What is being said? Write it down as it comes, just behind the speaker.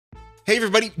Hey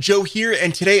everybody, Joe here,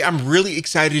 and today I'm really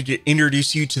excited to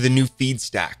introduce you to the new Feeds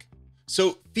stack.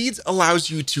 So Feeds allows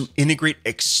you to integrate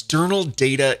external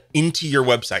data into your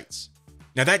websites.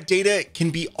 Now that data can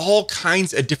be all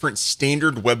kinds of different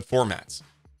standard web formats: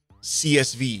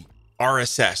 CSV,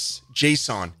 RSS,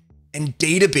 JSON, and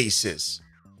databases.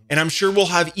 And I'm sure we'll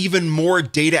have even more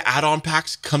data add-on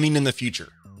packs coming in the future.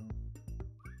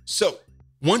 So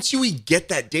once we get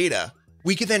that data,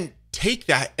 we can then take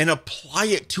that and apply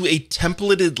it to a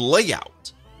templated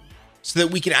layout so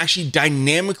that we can actually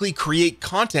dynamically create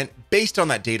content based on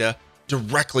that data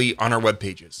directly on our web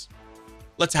pages.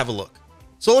 Let's have a look.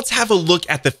 So let's have a look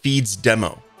at the Feeds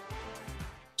demo.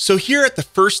 So here at the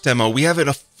first demo, we have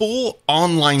a full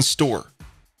online store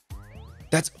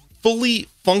that's fully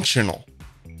functional.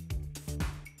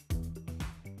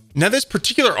 Now this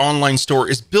particular online store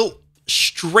is built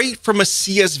straight from a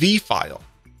CSV file.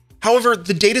 However,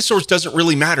 the data source doesn't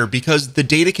really matter because the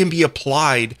data can be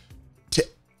applied to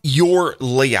your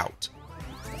layout.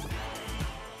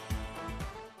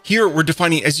 Here we're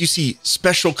defining, as you see,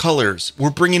 special colors.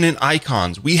 We're bringing in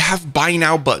icons. We have buy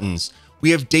now buttons. We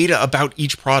have data about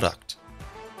each product.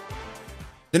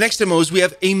 The next demo is we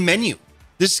have a menu.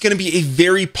 This is going to be a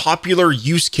very popular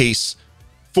use case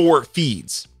for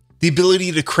Feeds. The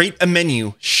ability to create a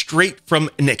menu straight from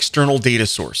an external data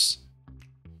source.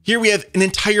 Here we have an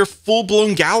entire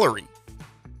full-blown gallery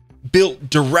built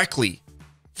directly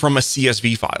from a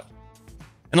CSV file.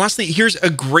 And lastly, here's a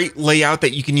great layout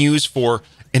that you can use for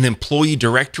an employee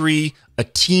directory, a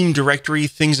team directory,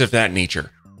 things of that nature.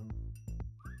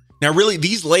 Now, really,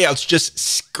 these layouts just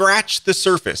scratch the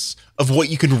surface of what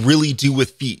you can really do with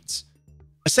Feeds.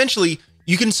 Essentially,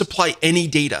 you can supply any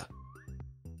data.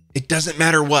 It doesn't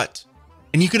matter what.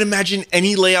 And you can imagine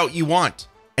any layout you want,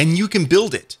 and you can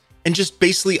build it and just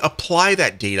basically apply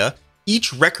that data.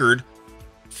 Each record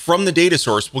from the data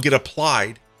source will get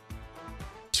applied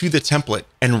to the template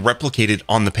and replicated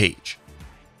on the page.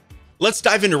 Let's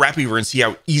dive into Rappiver and see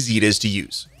how easy it is to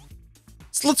use.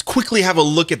 So let's quickly have a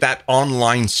look at that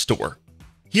online store.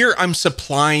 Here I'm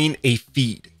supplying a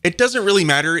feed. It doesn't really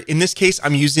matter. In this case,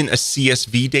 I'm using a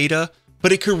CSV data,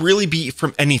 but it could really be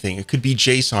from anything. It could be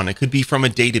JSON. It could be from a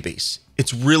database.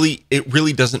 It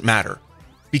really doesn't matter,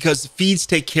 because Feeds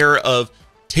take care of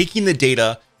taking the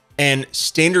data and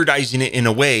standardizing it in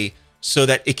a way so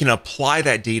that it can apply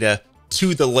that data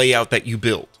to the layout that you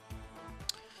build.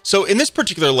 So in this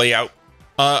particular layout,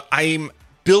 I'm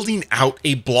building out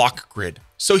a block grid.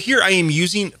 So here I am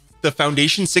using the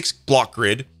Foundation 6 block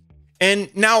grid.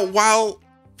 And now, while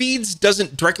Feeds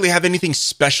doesn't directly have anything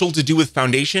special to do with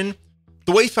Foundation,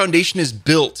 the way Foundation is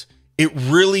built, it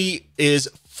really is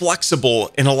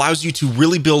flexible and allows you to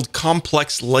really build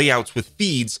complex layouts with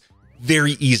Feeds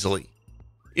very easily.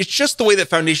 It's just the way that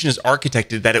Foundation is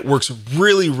architected that it works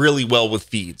really, really well with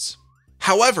Feeds.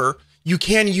 However, you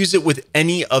can use it with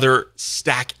any other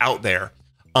stack out there.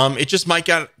 It just might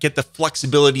get the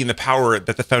flexibility and the power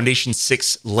that the Foundation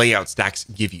 6 layout stacks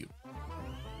give you.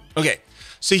 Okay,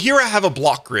 so here I have a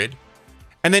block grid,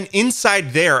 and then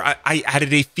inside there, I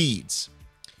added a Feeds.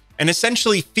 And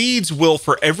essentially, Feeds will,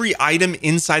 for every item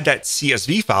inside that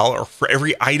CSV file, or for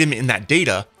every item in that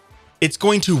data, it's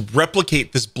going to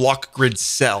replicate this block grid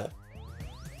cell.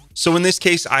 So in this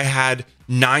case, I had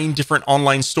 9 different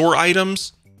online store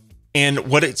items. And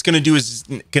what it's going to do is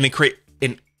going to create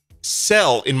a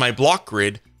cell in my block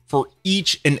grid for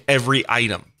each and every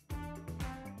item.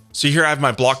 So here I have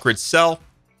my block grid cell.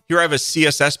 Here I have a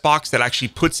CSS box that actually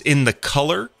puts in the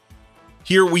color.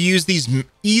 Here we use these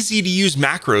easy to use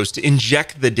macros to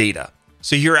inject the data.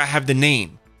 So here I have the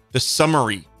name, the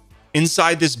summary.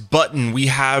 Inside this button, we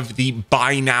have the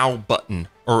buy now button,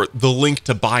 or the link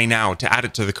to buy now to add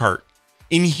it to the cart.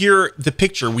 In here, the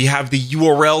picture, we have the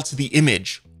URL to the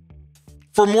image.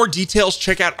 For more details,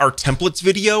 check out our templates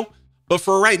video. But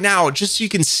for right now, just so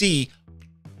you can see,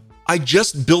 I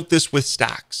just built this with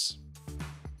stacks.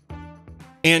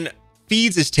 And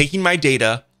Feeds is taking my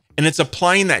data and it's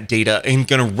applying that data and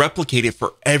going to replicate it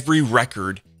for every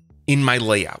record in my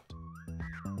layout.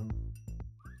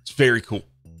 It's very cool.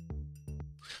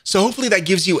 So hopefully that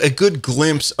gives you a good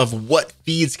glimpse of what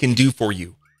Feeds can do for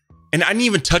you. And I didn't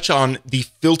even touch on the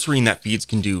filtering that Feeds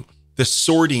can do, the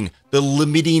sorting, the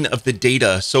limiting of the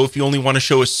data. So if you only want to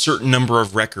show a certain number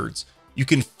of records, you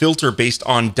can filter based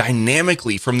on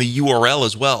dynamically from the URL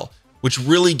as well, which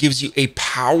really gives you a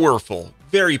powerful,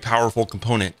 very powerful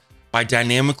component by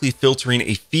dynamically filtering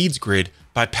a Feeds grid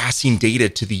by passing data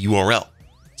to the URL.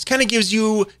 This kind of gives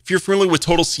you, if you're familiar with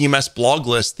Total CMS blog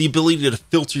list, the ability to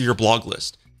filter your blog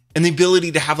list and the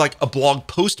ability to have like a blog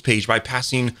post page by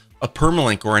passing a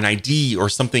permalink or an ID or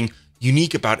something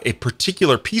unique about a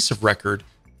particular piece of record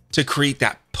to create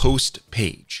that post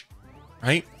page,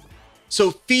 right?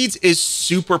 So Feeds is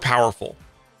super powerful.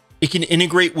 It can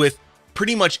integrate with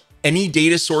pretty much any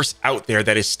data source out there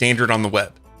that is standard on the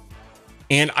web.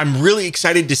 And I'm really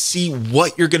excited to see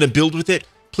what you're going to build with it.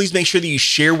 Please make sure that you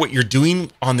share what you're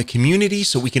doing on the community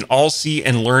so we can all see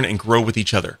and learn and grow with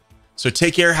each other. So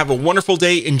take care, have a wonderful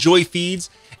day, enjoy Feeds,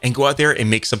 and go out there and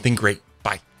make something great.